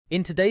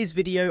In today's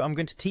video, I'm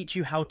going to teach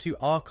you how to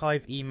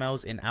archive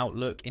emails in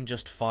Outlook in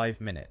just 5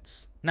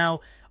 minutes. Now,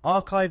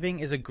 archiving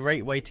is a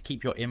great way to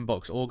keep your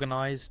inbox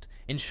organized,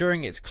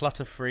 ensuring it's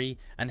clutter-free,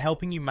 and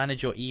helping you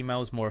manage your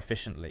emails more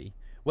efficiently.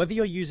 Whether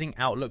you're using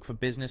Outlook for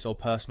business or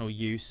personal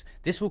use,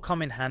 this will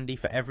come in handy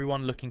for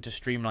everyone looking to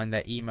streamline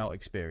their email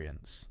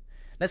experience.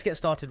 Let's get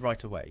started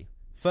right away.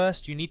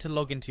 First, you need to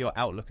log into your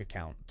Outlook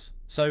account.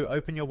 So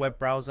open your web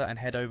browser and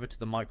head over to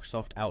the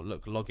Microsoft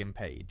Outlook login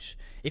page.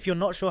 If you're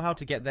not sure how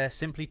to get there,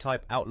 simply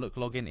type Outlook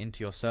login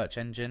into your search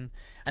engine,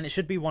 and it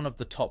should be one of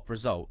the top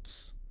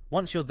results.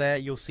 Once you're there,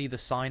 you'll see the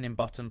sign in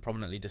button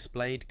prominently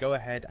displayed. Go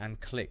ahead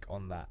and click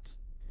on that.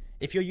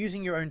 If you're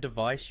using your own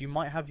device, you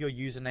might have your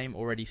username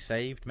already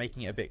saved,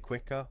 making it a bit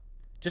quicker.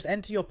 Just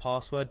enter your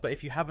password, but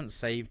if you haven't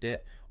saved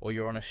it or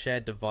you're on a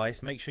shared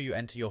device, make sure you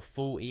enter your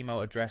full email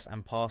address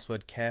and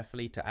password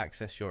carefully to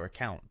access your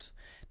account.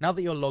 Now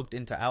that you're logged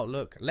into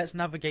Outlook, let's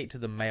navigate to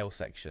the Mail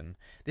section.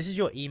 This is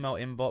your email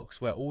inbox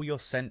where all your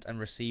sent and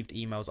received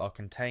emails are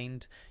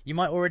contained. You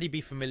might already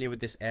be familiar with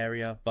this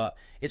area, but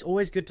it's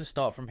always good to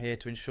start from here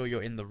to ensure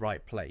you're in the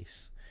right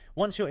place.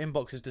 Once your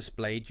inbox is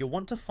displayed, you'll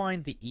want to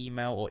find the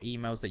email or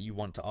emails that you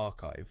want to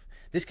archive.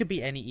 This could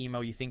be any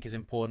email you think is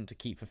important to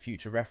keep for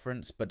future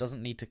reference, but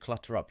doesn't need to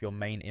clutter up your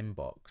main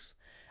inbox.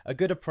 A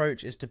good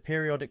approach is to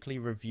periodically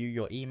review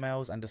your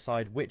emails and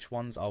decide which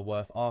ones are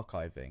worth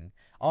archiving.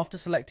 After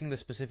selecting the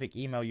specific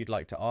email you'd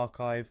like to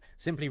archive,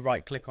 simply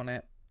right-click on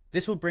it.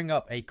 This will bring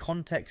up a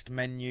context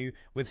menu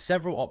with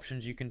several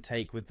options you can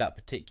take with that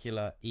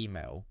particular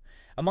email.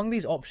 Among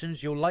these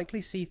options, you'll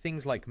likely see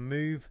things like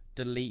move,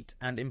 delete,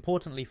 and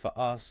importantly for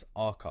us,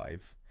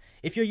 archive.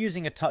 If you're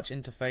using a touch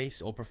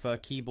interface or prefer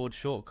keyboard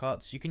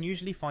shortcuts, you can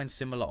usually find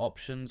similar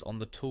options on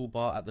the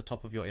toolbar at the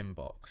top of your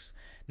inbox.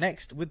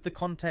 Next, with the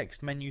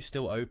context menu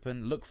still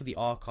open, look for the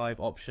archive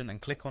option and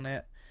click on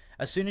it.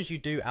 As soon as you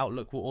do,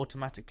 Outlook will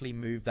automatically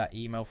move that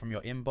email from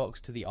your inbox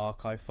to the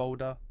archive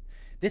folder.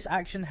 This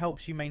action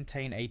helps you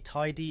maintain a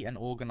tidy and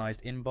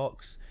organized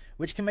inbox,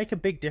 which can make a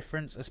big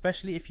difference,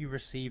 especially if you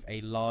receive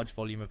a large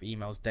volume of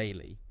emails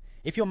daily.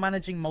 If you're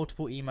managing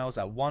multiple emails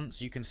at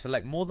once, you can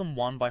select more than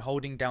one by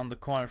holding down the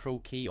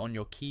Ctrl key on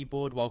your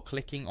keyboard while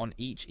clicking on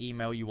each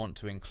email you want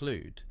to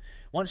include.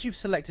 Once you've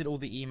selected all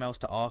the emails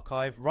to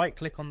archive,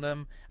 right-click on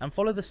them and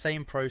follow the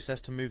same process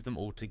to move them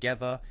all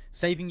together,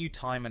 saving you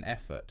time and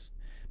effort.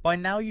 By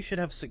now you should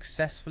have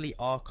successfully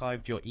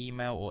archived your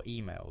email or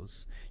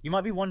emails. You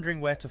might be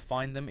wondering where to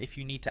find them if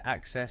you need to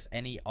access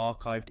any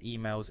archived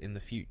emails in the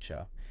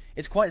future.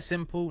 It's quite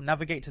simple.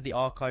 Navigate to the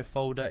archive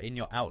folder in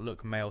your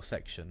Outlook Mail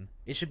section.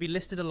 It should be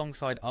listed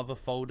alongside other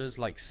folders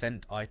like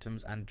sent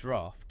items and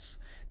drafts.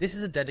 This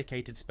is a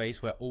dedicated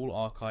space where all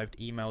archived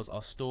emails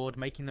are stored,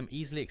 making them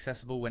easily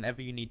accessible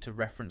whenever you need to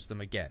reference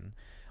them again.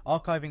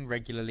 Archiving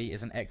regularly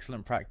is an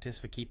excellent practice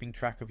for keeping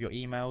track of your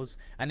emails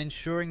and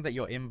ensuring that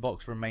your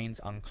inbox remains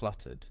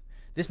uncluttered.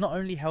 This not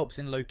only helps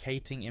in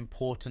locating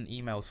important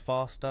emails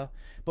faster,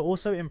 but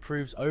also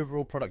improves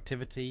overall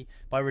productivity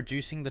by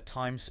reducing the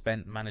time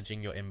spent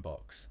managing your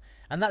inbox.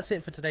 And that's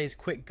it for today's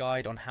quick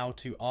guide on how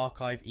to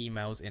archive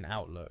emails in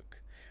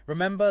Outlook.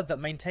 Remember that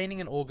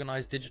maintaining an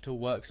organized digital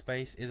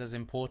workspace is as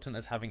important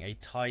as having a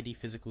tidy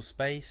physical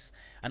space,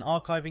 and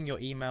archiving your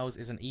emails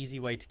is an easy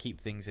way to keep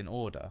things in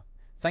order.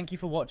 Thank you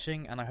for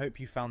watching, and I hope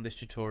you found this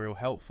tutorial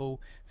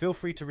helpful. Feel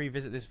free to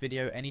revisit this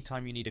video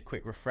anytime you need a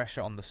quick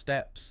refresher on the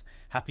steps.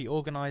 Happy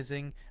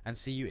organizing, and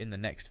see you in the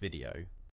next video.